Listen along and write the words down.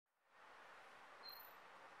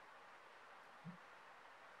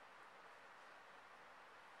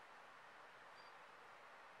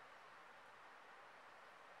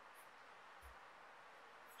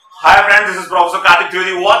Hi friends, this is professor Kartik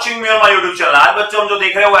Trivedi watching me on my YouTube channel. आज बच्चों हम जो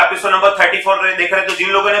देख रहे हैं वो एपिसोड नंबर 34 देख रहे हैं। तो जिन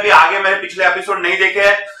लोगों ने भी आगे मेरे पिछले एपिसोड नहीं देखे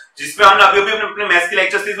हैं, जिसमें हमने अभी अपने मैथ्स की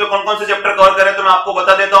लेक्चर सीरीज में कौन कौन से चैप्टर कवर करे, तो मैं आपको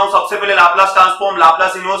बता देता हूं। सबसे पहले Laplace transform,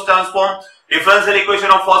 Laplace inverse transform, differential equation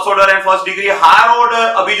of first order and first degree, higher order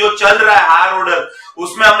अभी जो चल रहा है हायर ऑर्डर,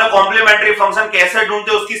 उसमें हमने कॉम्प्लीमेंट्री फंक्शन कैसे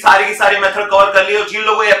ढूंढते उसकी सारी की सारी मेथड कवर कर ली। और जिन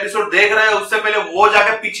लोगों ये एपिसोड देख रहे हैं उससे पहले वो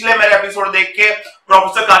जाके पिछले मेरे एपिसोड देख के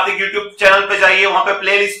प्रोफेसर कार्तिक यूट्यूब चैनल पे जाइए, वहां पे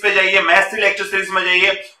प्लेलिस्ट पे जाइए, मैथ्स की लेक्चर सीरीज में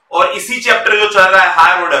जाइए और इसी चैप्टर जो चल रहा है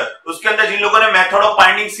हायर ऑर्डर, उसके अंदर जिन लोगों ने मेथड ऑफ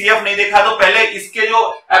फाइंडिंग सीएफ नहीं देखा तो पहले इसके जो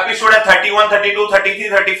एपिसोड है 31, 32, 33,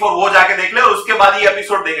 34 वो जाके देख ले और उसके बाद ये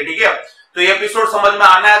एपिसोड देखे, ठीक है। तो ये एपिसोड समझ में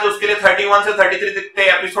आना है तो उसके लिए 31 से 33 तक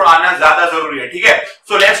एपिसोड आना ज्यादा जरूरी है, ठीक है।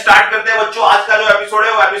 सो लेट्स स्टार्ट करते हैं बच्चों। आज का जो एपिसोड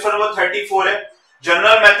है वो एपिसोड नंबर 34 है,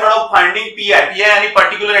 general method of finding pi यानी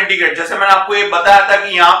पर्टिकुलर इंटीग्रेट। जैसे मैंने आपको ये बताया था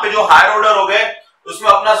कि यहाँ पे जो हायर ऑर्डर हो गए उसमें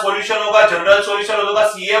अपना सॉल्यूशन होगा, जनरल सॉल्यूशन होगा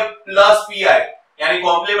सीएफ प्लस पीआई यानी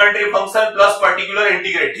complementary function plus particular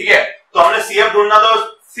integrate, ठीक है। तो हमने सीएफ ढूंढना तो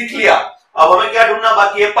सीख लिया, अब हमें क्या ढूंढना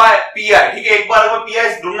बाकी है, पीआई, ठीक है। एक बार हमें पीआई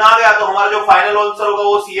ढूंढना आ गया तो हमारा जो फाइनल आंसर होगा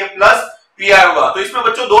वो सीएफ प्लस पीआई होगा। तो इसमें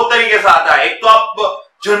बच्चों दो तरीके से आता है, एक तो आप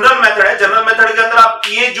जनरल मेथड है, जनरल मेथड के अंदर आप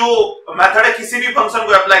ये जो मेथड है किसी भी फंक्शन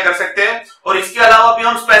को अप्लाई कर सकते हैं, और इसके अलावा भी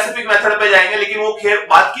हम स्पेसिफिक मेथड पे जाएंगे, लेकिन वो खैर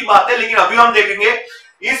बात की बात है। लेकिन अभी हम देखेंगे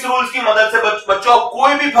इस रूल्स की मदद से बच्चों आप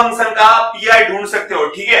कोई भी फंक्शन का पीआई ढूंढ सकते हो,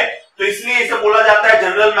 ठीक है। तो इसलिए इसे बोला जाता है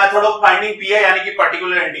general method of finding pi यानी कि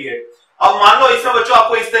पर्टिकुलर इंटीग्रेट। अब मान लो इसमें बच्चों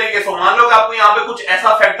आपको इस तरीके से, मान लो कि आपको यहाँ पे कुछ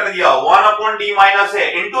ऐसा फैक्टर दिया हो 1/d माइनस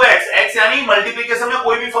है इंटू एक्स, एक्स यानी मल्टीप्लीकेशन में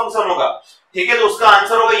कोई भी फंक्शन होगा, ठीक है। तो उसका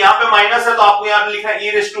आंसर होगा, यहाँ पे माइनस है तो आपको यहाँ पे लिखना है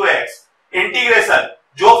e raise to x, integration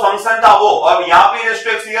जो फंक्शन था वो, और यहाँ पे e रेज़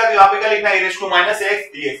टू एक्स लिखा तो यहाँ पे क्या लिखना है e raise to minus x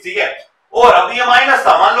dx, ठीक है। और अभी ये माइनस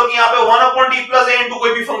था, मान लो कि यहाँ पे 1/d प्लस a इंटू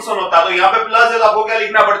कोई भी फंक्शन होता तो यहाँ पे प्लस है तो आपको क्या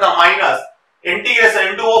लिखना पड़ता माइनस इंटीग्रेशन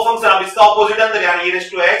इंटू वो फंक्शन, अब इसका ऑपोजिट अंदर यानी e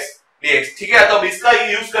raise to x dx, ठीक है। तो अब इसका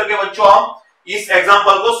यूज करके बच्चों हम इस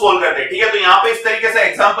एग्जांपल को सोल्व करते हैं, ठीक है। तो यहाँ पे इस तरीके से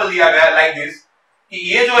एग्जांपल दिया गया है लाइक दिस, कि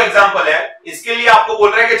ये जो एग्जांपल है इसके लिए आपको बोल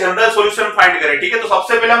रहा है कि जनरल सॉल्यूशन फाइंड करें, ठीक है। तो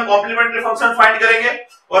सबसे पहले हम कॉम्प्लीमेंट्री फंक्शन फाइंड करेंगे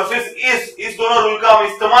और फिर इस दोनों रूल का हम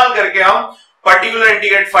इस्तेमाल करके हम पर्टिकुलर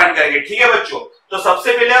इंटीग्रेट फाइंड करेंगे, ठीक है बच्चों। तो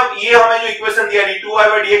सबसे पहले हम ये हमें जो इक्वेशन दिया है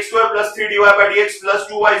d2y/dx² + 3dy/dx +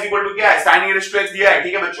 2y = क्या है, sin e raised to x दिया है,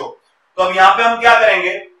 ठीक है बच्चों। तो अब यहाँ पे हम क्या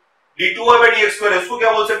करेंगे, d2y/dx² इसको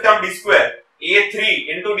क्या बोल सकते हैं हम d², a3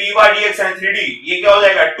 * d/dx यानी 3d, ये क्या हो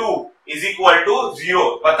जाएगा 2 = 0।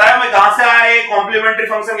 पता है हमें कहां से आया है कॉम्प्लीमेंट्री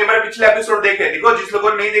फंक्शन के, मेरे पिछले एपिसोड देखे, देखो जिस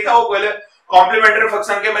लोगों ने नहीं देखा वो पहले कॉम्प्लीमेंट्री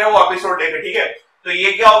फंक्शन के मेरे वो एपिसोड देखे, ठीक है। तो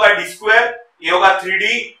ये क्या होगा d², ये होगा 3d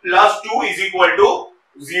 + 2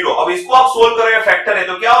 = 0। अब इसको आप सोल्व करोगे, फैक्टर है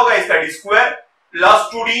तो क्या होगा इसका d²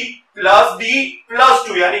 + 2d + d +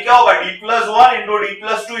 2 यानी क्या होगा d + 1 * d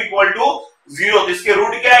 + 2 = 0। तो इसके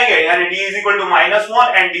रूट क्या आएंगे यानी d =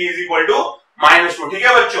 -1 एंड d = -2, ठीक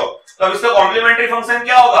है बच्चों। तो अब इसका कॉम्प्लीमेंट्री फंक्शन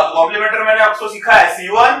क्या होगा, तो कॉम्प्लीमेंट्री मैंने आपको सिखाया है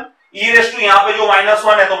c1 e रेज़ टू, यहाँ पे जो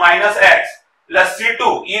 -1 है तो -x +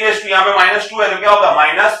 c2 e raise to, यहाँ पे -2 है तो क्या होगा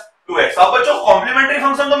 -2x। अब बच्चों कॉम्प्लीमेंट्री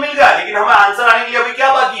फंक्शन तो मिल गया, लेकिन हमें आंसर आने के लिए अभी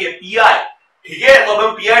क्या बाकी है, पीआई, ठीक है। तो अब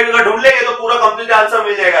हम पीआई ढूंढ लेंगे तो पूरा कंप्लीट आंसर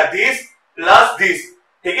मिल जाएगा, दिस प्लस दिस,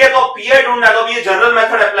 ठीक है। तो पीआई ढूंढना है तो ये जनरल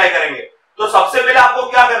मेथड अप्लाई करेंगे। तो सबसे पहले आपको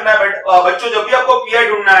क्या करना है बच्चों, जब भी आपको पीआई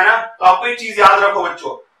ढूंढना है ना तो आपको एक चीज याद रखो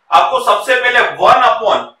बच्चों, आपको सबसे पहले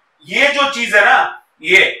 1 ये जो चीज है ना,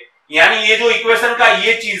 ये यानी ये जो इक्वेशन का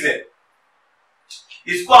ये चीज है,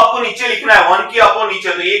 इसको आपको नीचे लिखना है 1 की अपॉन नीचे।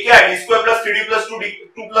 तो ये क्या है d² + 3d + 2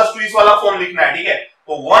 + 2 इस वाला फॉर्म लिखना है, ठीक है।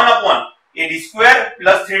 तो 1 ये d²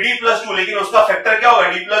 + 3d + 2, लेकिन उसका फैक्टर क्या होगा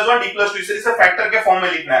d + 1 d + 2, इसे फैक्टर के फॉर्म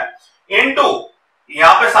में लिखना है, इनटू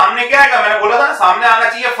यहाँ पे सामने क्या आएगा, मैंने बोला था ना सामने आना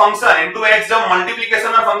चाहिए फंक्शन, इनटू x। जब मल्टीप्लीकेशन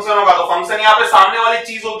में फंक्शन होगा तो फंक्शन यहाँ पे सामने वाली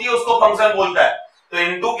चीज होती है उसको फंक्शन बोलता है। तो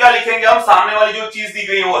इनटू क्या लिखेंगे हम, सामने वाली जो चीज दी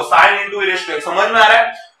गई है वो sin * e raised to x, समझ में आ रहा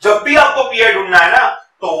है। जब भी आपको पीआई ढूंढना है ना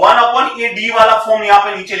तो 1 ये d वाला फॉर्म यहाँ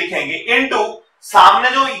पे नीचे लिखेंगे, इनटू सामने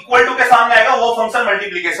जो इक्वल टू के सामने आएगा वो फंक्शन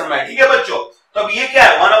मल्टीप्लीकेशन में है, ठीक है बच्चों। तो अब ये क्या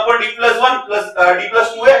है 1/d + 1 + d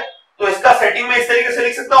 + 2 है, तो इसका सेटिंग में इस तरीके से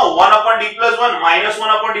लिख सकता हूं 1/d + 1 -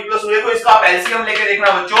 1/d + 2। देखो इसका आप एलसीएम लेके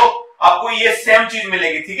देखना बच्चों, आपको ये सेम चीज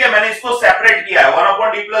मिलेगी, ठीक है। मैंने इसको सेपरेट किया है,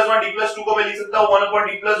 1/d + 1 d + 2 को मैं लिख सकता हूं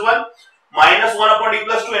 1/d + 1 - 1/d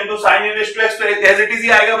 + 2 into sin e raised to x, as it is he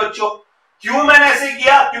आएगा बच्चों। क्यों मैंने ऐसे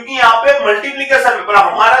किया, क्योंकि यहाँ पे मल्टीप्लीकेशन में पर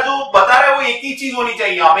हमारा जो बता रहा है वो एक ही चीज होनी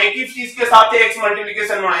चाहिए, यहाँ पे एक ही चीज के साथ x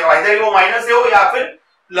मल्टीप्लीकेशन होना चाहिए, इधर वो माइनस है हो या फिर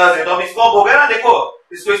प्लस है। तो अब इसको हो गया ना, देखो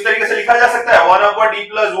इसको इस तरीके से लिखा जा सकता है 1/d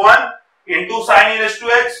 + 1 into sin e raised to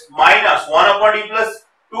x - 1/d +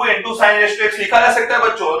 2 into sin e raised to x लिखा जा सकता है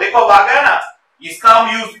बच्चों। देखो अब आ गया ना, इसका हम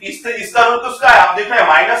यूज इसका रूल किसका है आप देख रहे हैं,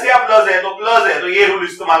 माइनस है या प्लस है, तो प्लस है तो ये रूल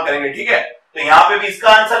इस्तेमाल करेंगे। ठीक है, तो यहाँ पे भी इसका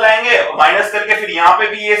आंसर लाएंगे और माइनस करके फिर यहाँ पे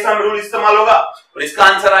भी ये सम रूल इस्तेमाल होगा और इसका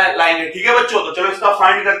आंसर लाएंगे। ठीक है बच्चों, तो चलो इसका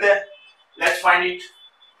फाइंड करते हैं, लेट्स फाइंड इट।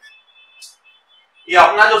 ये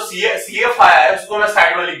अपना जो CF आया है उसको मैं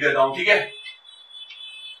साइड में लिख देता हूं। ठीक है,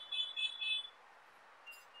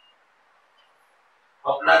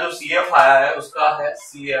 अपना जो CF आया है उसका है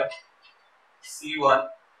CF C1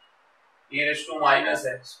 e raised to minus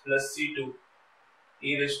x plus C2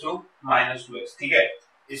 e raised to minus 2x। ठीक है,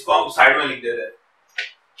 इसको हम साइड में लिख देते हैं,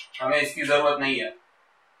 हमें इसकी जरूरत नहीं है।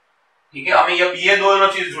 ठीक है, हमें ये दोनों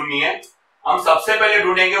चीज ढूंढनी है। हम सबसे पहले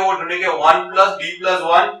ढूंढेंगे 1 plus d plus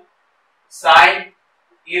 1 sign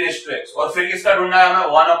e raised to x, और फिर किसका ढूंढना है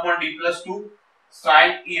हमें 1 upon d plus 2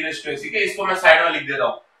 sign e raised to x। ठीक है, इसको मैं साइड में लिख देता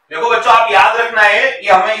हूं। देखो बच्चों, आप याद रखना है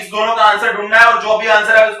ये हमें इस दोनों का आंसर ढूंढना है और जो भी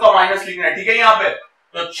आंसर है उसका माइनस लिखना है। ठीक है, यहाँ पे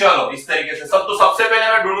तो चलो इस तरीके से तो सबसे पहले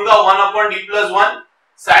मैं ढूंढूंगा 1 upon d plus 1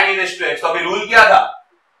 sign e raised to x। तो अभी रूल क्या था,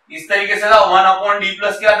 इस तरीके से था, 1 अपॉन d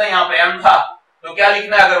प्लस क्या था, यहाँ पे m था, तो क्या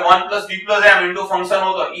लिखना है, अगर 1 plus d plus m into function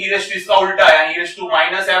हो तो e raised to इसका उल्टा है, यानी e raised to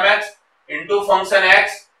minus mx into function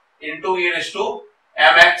x into e raised to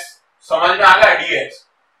mx। समझ में आ गया, dx।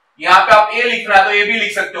 यहाँ पे आप a लिखना है तो a भी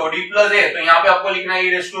लिख सकते हो, d प्लस a, तो यहाँ पे आपको लिखना है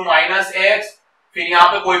e raised to minus x, फिर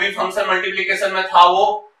यहाँ पे कोई भी फंक्शन मल्टीप्लीकेशन में था वो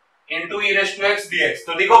into e raised to x dx।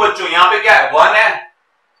 तो देखो बच्चों, यहाँ पे क्या है, 1 है,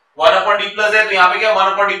 1 अपॉन d प्लस है, तो यहाँ पे क्या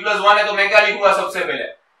 1 अपॉन d प्लस 1 है, तो मैं क्या लिखूंगा सबसे पहले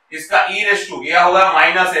इसका e raised to, यह होगा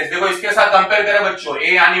माइनस x। देखो इसके साथ कंपेयर करें बच्चों,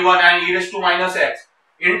 a यानी 1 यानी e raised to minus x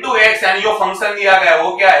into x यानी जो फंक्शन दिया गया है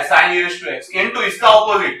वो क्या है, sign e raised to x into इसका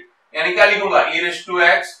ऑपोजिट यानी क्या लिखूंगा e raised to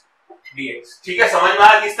x dx। ठीक है, समझ में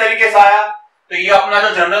आया किस तरीके से आया। तो ये अपना जो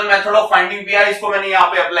जनरल मेथड ऑफ फाइंडिंग भी है इसको मैंने यहाँ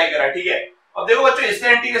पे अप्लाई करा। ठीक है, अब देखो बच्चों, इसका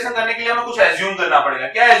इंटीग्रेशन करने के लिए हमें कुछ एज्यूम करना पड़ेगा।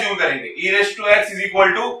 क्या एज्यूम करेंगे, e raised to x is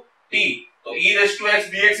equal to t, तो e raised to x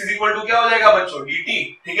dx is equal to क्या हो जाएगा बच्चों, dt।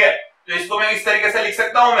 ठीक है, तो इसको मैं इस तरीके से लिख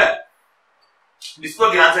सकता हूं, मैं इसको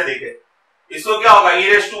ध्यान से देखे, इसको क्या होगा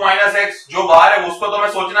e raised to minus x, जो बाहर है उसको तो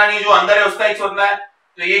मैं सोचना नहीं, जो अंदर है उसका ही सोचना है।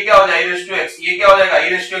 तो ये क्या हो जाएगा e raised to x, ये क्या हो जाएगा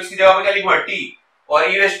e raised to x की जगह पे क्या लिखूंगा t, और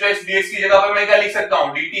e raised to x dx की जगह पे मैं क्या लिख सकता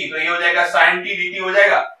हूँ dt, तो ये हो जाएगा sin t dt हो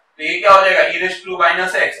जाएगा। तो ये क्या हो जाएगा e raised to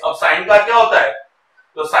minus x। अब साइन का क्या होता है,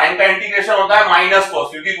 तो साइन का इंटीग्रेशन होता है माइनस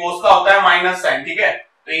कोस, क्योंकि कोस का होता है माइनस साइन। ठीक है,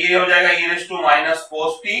 तो ये हो जाएगा e raised to minus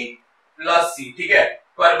cos t plus c। ठीक है,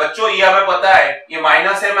 पर बच्चों ये हमें पता है ये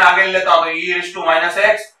माइनस है, मैं आगे लेता हूं, तो e raised to minus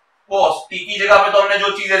x cos t की जगह पे तो हमने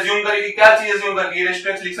जो चीज एज्यूम करी थी, क्या चीज एज्यूम करी, e raised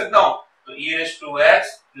to x लिख सकता हूं, तो e raised to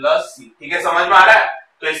x plus c। ठीक है, समझ में आ रहा है।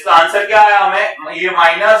 तो इसका आंसर क्या है हमें, ये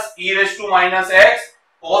minus e raised to minus x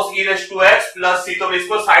cos e raised to x plus c। तो मैं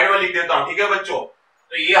इसको साइड में लिख देता हूं। ठीक है बच्चों,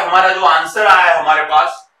 तो ये हमारा जो आंसर आया है हमारे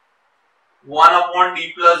पास 1 upon d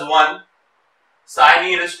plus 1 sign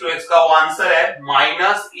e raised to x का वो आंसर है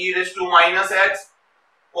minus e raised to minus x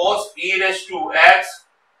cos e raised to x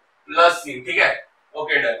plus c। ठीक है,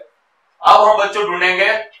 ओके डन। अब हम बच्चों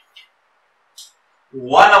ढूंढेंगे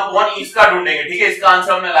 1 अपॉन इसका ढूंढेंगे। ठीक है, इसका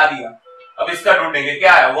आंसर हमने ला दिया, अब इसका ढूंढेंगे,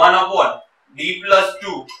 क्या है 1 upon d plus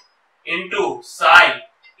 2 into sine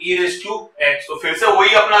e raised to x। तो फिर से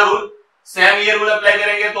वही अपना रूल, सेम ये रूल अप्लाई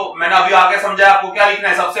करेंगे। तो मैंने अभी आगे समझाया आपको क्या लिखना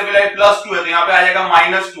है, सबसे पहले प्लस 2 है तो यहाँ पे आ जाएगा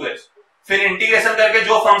माइनस 2x, फिर इंटीग्रेशन करके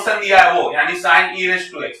जो फंक्शन दिया है वो यानी sign e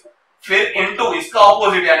raised to x, फिर इंटू इसका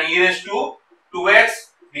ऑपोजिट यानी e raised to 2x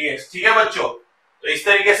dx। ठीक है बच्चों, तो इस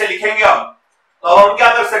तरीके से लिखेंगे हम। तो अब हम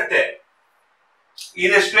क्या कर सकते हैं,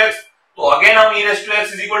 e raised to x, तो अगेन हम e raised to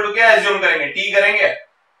x is equal to क्या एज्यूम करेंगे, t करेंगे।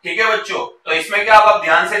 ठीक है बच्चों, तो इसमें क्या आप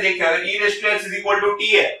ध्यान से देखिए, अगर e raised to x is equal to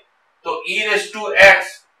t है तो e raised to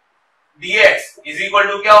x dx is equal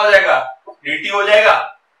to क्या हो जाएगा, dt हो जाएगा।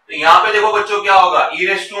 तो यहाँ पे देखो बच्चों क्या होगा, e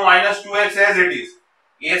raised to minus 2x as it is,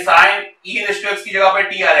 ये sign e raised to x की जगह पे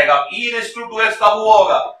t आ जाएगा। e raised to 2x कब हुआ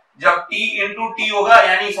होगा, जब t इंटू टी होगा,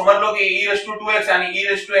 यानी समझ लो कि e raised to 2x यानी e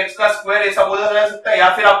raised to x का स्क्वायर ऐसा बोला जा सकता है, या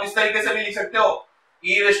फिर आप इस तरीके से भी लिख सकते हो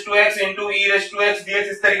e raised to x into e raised to x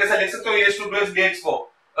dx, इस तरीके से लिख सकते हो e raised to 2x dx को।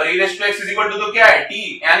 और e raised to x is equal to तो क्या है t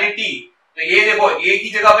यानी t, तो ये देखो a की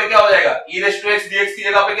जगह पे क्या हो जाएगा, e raised to x dx की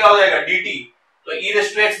जगह पे क्या हो जाएगा dt, तो e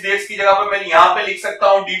raised to x dx की जगह पे मैं यहाँ पे लिख सकता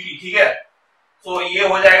हूँ dt। ठीक है, तो ये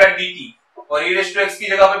हो जाएगा dt, और e raised to x की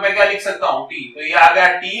जगह पे मैं क्या लिख सकता हूँ t, तो ये आ गया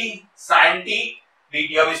t sin t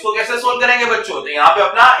dt। अब इसको कैसे सोल्व करेंगे बच्चों, तो यहाँ पे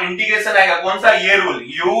अपना इंटीग्रेशन आएगा, कौन सा, ये rule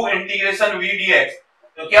u integration v dx।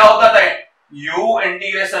 तो क्या होता था u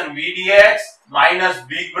integration v dx minus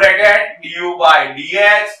big bracket du bye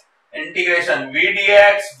dx integration v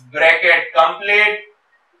dx bracket complete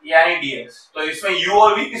यानी dx। तो इसमें u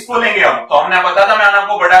और v किसको लेंगे हम, तो हमने पता था, मैंने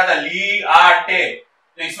आपको बताया था ली आर टे,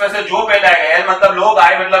 तो इसमें से जो पहले आएगा, एल मतलब log,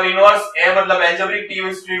 आई मतलब इनवर्स, ए मतलब एल्जेब्रिक, टी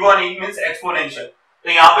मींस ट्रिगो और ई मींस एक्सपोनेंशियल। तो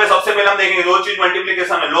यहाँ पे सबसे पहले हम देखेंगे दो चीज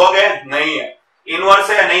मल्टीप्लिकेशन में, log है नहीं है, इनवर्स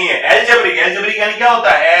है नहीं है, एल्जेब्रिक, एल्जेब्रिक यानी क्या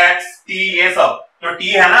होता है एक्स टी ये सब, तो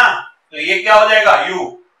टी है ना, तो ये क्या हो जाएगा यू,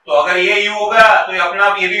 तो अगर ये u होगा तो ये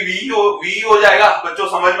अपना ये भी v हो जाएगा। बच्चों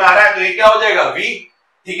समझ में आ रहा है, तो ये क्या हो जाएगा v,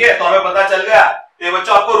 ठीक है, तो हमें पता चल गया। तो ये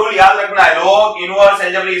बच्चों आपको रूल याद रखना है, log इनवर्स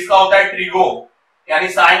एल्जेब्रिक इसका होता है ट्रिगो यानी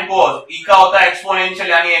साइन कोस, ई का होता है एक्सपोनेंशियल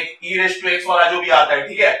यानी e रेज़ टू x वाला जो भी आता है,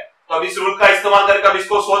 ठीक है। तो अब इस रूल का इस्तेमाल करके अब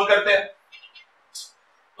इसको सोल्व करते हैं।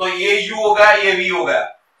 तो ये u होगा ये v होगा,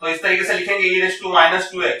 तो इस तरीके से लिखेंगे e raise to minus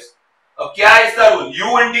 2x। अब क्या है इसका rule,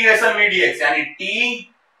 u integration v dx यानी t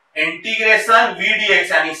इंटीग्रेशन v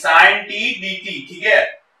dx यानी sin t dt, ठीक है।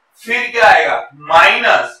 फिर क्या आएगा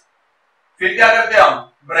माइनस, फिर क्या करते हैं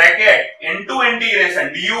हम bracket into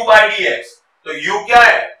integration du by dx, तो u क्या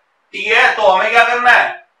है t है, तो हमें क्या करना है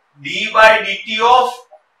d by dt of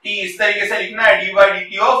t, इस तरीके से लिखना है d by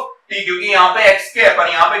dt of t, क्योंकि यहाँ पे x के है पर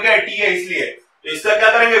यहाँ पे क्या है t है इसलिए। तो इसका क्या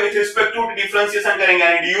करेंगे विथ रिस्पेक्ट टू डिफरेंशिएशन करेंगे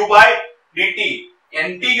यानी du by dt,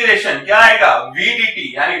 इंटीग्रेशन क्या आएगा v dt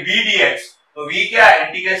यानी v dx, तो v क्या है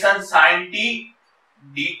integration sin t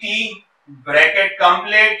dt bracket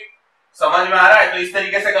complete, समझ में आ रहा है। तो इस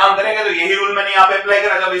तरीके से काम करेंगे, तो यही रूल मैंने यहाँ पे अप्लाई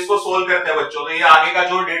करा। जब इसको सोल्व करते हैं बच्चों, तो ये आगे का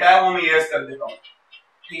जो डेटा है वो मैं इरेज कर देता हूँ,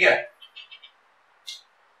 ठीक है।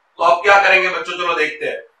 तो अब क्या करेंगे बच्चों, चलो देखते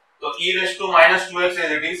हैं। तो e raise to minus 2x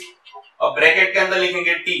as it is, अब ब्रैकेट के अंदर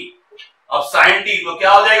लिखेंगे t, अब sin t तो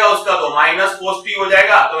क्या हो जाएगा उसका, तो माइनस cos t हो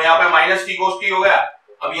जाएगा, तो यहाँ पे माइनस t cos t हो गया।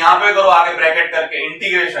 अब यहाँ पे करो आगे ब्रैकेट करके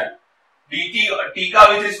इंटीग्रेशन dt, t का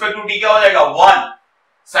विद रिस्पेक्ट टू t क्या हो जाएगा 1,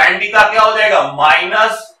 sin t का क्या हो जाएगा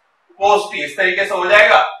माइनस cos t, इस तरीके से हो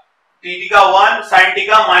जाएगा t का 1 sin t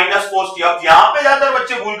का माइनस cos t। अब यहाँ पे ज्यादातर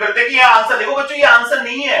बच्चे भूल करते हैं कि ये आंसर, देखो बच्चों ये आंसर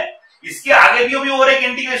नहीं है, इसके आगे भी और एक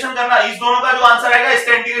इंटीग्रेशन करना, इस दोनों का जो आंसर आएगा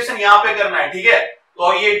इसका इंटीग्रेशन यहाँ पे करना है, ठीक है।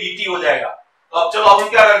 तो ये dt हो जाएगा। तो अब चलो हम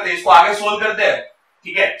क्या करते हैं, इसको आगे सोल्व करते हैं,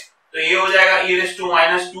 ठीक है। तो ये हो जाएगा e raise to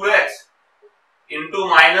minus 2x into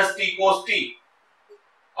minus t cos t।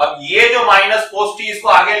 अब ये जो माइनस cos t इसको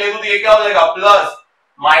आगे ले दूं तो ये क्या हो जाएगा प्लस,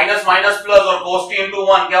 माइनस माइनस प्लस और cos t इंटू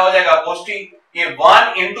 1 क्या हो जाएगा cos t, ये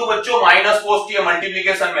 1 इंटू बच्चों माइनस cos t है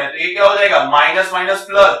मल्टीप्लीकेशन में, तो ये क्या हो जाएगा minus minus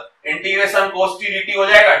plus integration cos t dt हो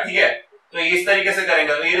जाएगा, ठीक है। तो इस तरीके से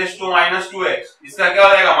करेंगे, तो e raise to minus 2x इसका क्या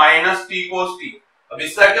हो जाएगा माइनस t cos t, अब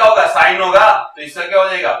इसका क्या होगा साइन होगा, तो इसका क्या हो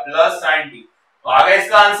जाएगा प्लस sin t। तो आ गया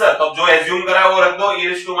इसका आंसर। तो जो एज्यूम करा है वो रख दो, e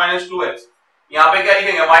raise to minus 2x, यहाँ पे क्या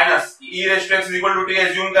लिखेंगे minus e raise to x equal to t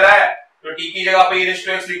assume करा है, तो t की जगह पे e रेज़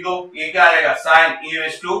टू x लिख दो, ये क्या आ जाएगा sin e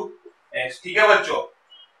raise to x, ठीक है बच्चों।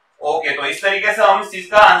 ओके, तो इस तरीके से हम इस चीज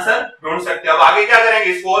का आंसर ढूंढ सकते हैं। अब आगे क्या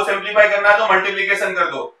करेंगे, इसको सिंप्लीफाई करना है तो मल्टीप्लीकेशन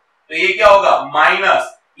कर दो, तो ये क्या होगा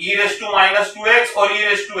minus e raise to minus 2x और e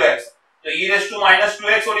रेज़ टू x, तो e raise to minus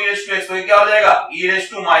 2x और e रेज़ टू x, तो ये क्या हो जाएगा e raise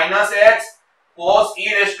to minus x cos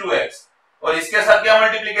e raise to x, और इसके साथ क्या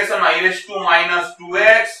मल्टीप्लीकेशन है e raise to minus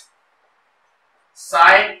 2x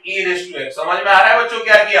sin e raise to x। समझ में आ रहा है बच्चों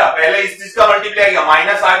क्या किया, पहले इस चीज का मल्टीप्लाई किया,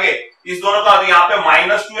 माइनस आगे इस दोनों का, यहाँ पे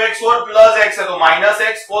माइनस 2x और प्लस x है, तो minus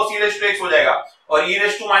x cos e raise to x हो जाएगा, और e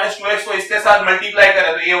raise to minus 2x को इसके साथ मल्टीप्लाई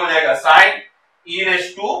करें तो ये हो जाएगा sin e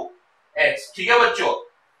raise to x, ठीक है बच्चों।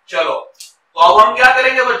 चलो तो अब हम क्या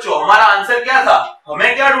करेंगे बच्चों, हमारा आंसर क्या था,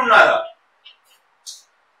 हमें क्या ढूंढना था,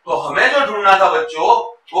 तो हमें जो ढूंढना था बच्चों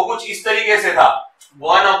वो कुछ इस तरीके से था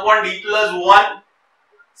 1 upon D plus 1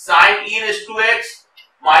 sin e raise to x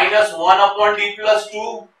minus 1 upon D plus 2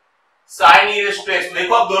 sin e raise to x।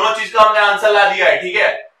 देखो अब दोनों चीज का हमने आंसर ला दिया है, ठीक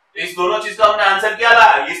है। तो इस दोनों चीज का हमने आंसर क्या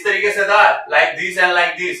ला, इस तरीके से था like this and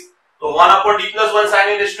like this, तो 1 upon D plus 1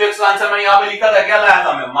 sin e raise to x का आंसर मैंने यहाँ पे लिखा था, क्या लाया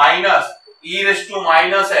था मैं minus e raise to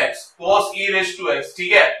minus x cos e raise to x,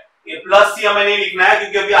 ठीक है। ये प्लस c हमें नहीं लिखना है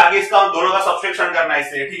क्योंकि अभी आगे इसका हम दोनों का सब्स्ट्रैक्शन करना है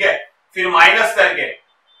इसलिए, ठीक है। फिर माइनस करके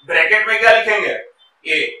ब्रैकेट में क्या लिखेंगे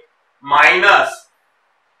a minus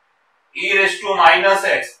e raise to minus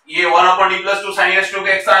x, ये 1 upon D plus 2 sin e raise to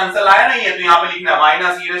x का आंसर आया नहीं है, तो यहाँ पे लिखना है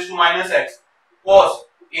minus e raise to minus x cos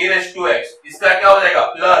e raise to x, इसका क्या हो जाएगा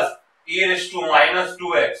plus e raise to minus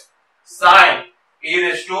 2x sin e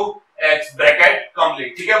raise to x bracket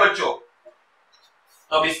complete, ठीक है बच्चों।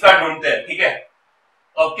 अब इसका ढूंढते हैं, ठीक है।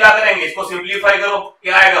 अब क्या करेंगे, इसको सिंप्लीफाई करो,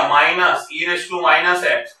 क्या आएगा minus e raise to minus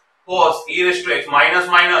x cos e raise to x minus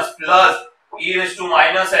minus plus e raise to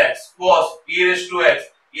minus x cos e raise to x,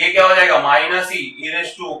 ये क्या हो जाएगा minus e raise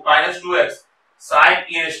to minus 2x sin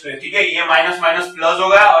e raise to x, ठीक है। ये minus minus plus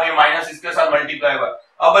होगा और ये माइनस इसके साथ मल्टीप्लाई होगा।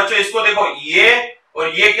 अब बच्चों इसको देखो, ये और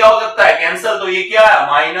ये क्या हो सकता है कैंसिल, तो ये क्या है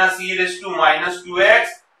minus e raise to minus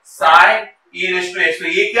 2x sin e raise to x, तो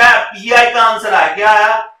ये क्या है पीआई का आंसर आया, क्या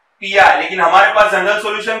आया पी आई। लेकिन हमारे पास जनरल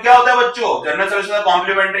सॉल्यूशन क्या होता है बच्चों? General solution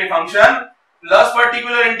complementary function plus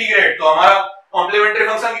particular integrate. तो हमारा कॉम्प्लीमेंट्री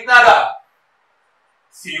फंक्शन कितना था?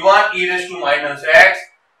 c1 e raised to minus x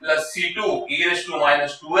plus c2 e raised to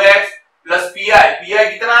minus 2x plus pi. Pi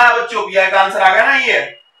कितना है बच्चों? पीआई का आंसर आ गया ना ये,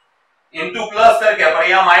 इनटू प्लस करके, पर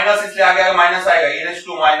यहाँ माइनस इसलिए आ गया, माइनस आएगा e raised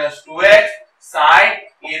to minus 2x sin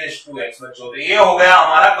e raised to x बच्चों। तो ये हो गया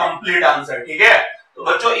हमारा कंप्लीट आंसर। ठीक है, तो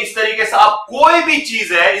बच्चों इस तरीके से आप कोई भी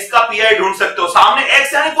चीज है इसका पीआई ढूंढ सकते हो। सामने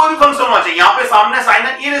x यानी कोई भी फंक्शन होना चाहिए। यहाँ पे सामने sin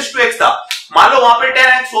e raised to x था, मान लो वहां पे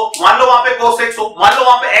 10x हो, मान लो वहां पे cos x हो, मान लो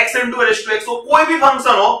वहां पे x into raised to x हो, कोई भी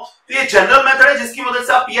फंक्शन हो, तो ये जनरल मेथड है जिसकी मदद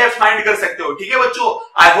से आप पीआई फाइंड कर सकते हो। ठीक है बच्चों,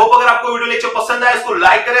 आई होप अगर आपको वीडियो लेक्चर पसंद आए इसको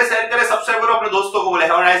लाइक करें, शेयर करें, सब्सक्राइब करो, अपने दोस्तों को बोले।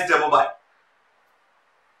 Have a nice day, bye.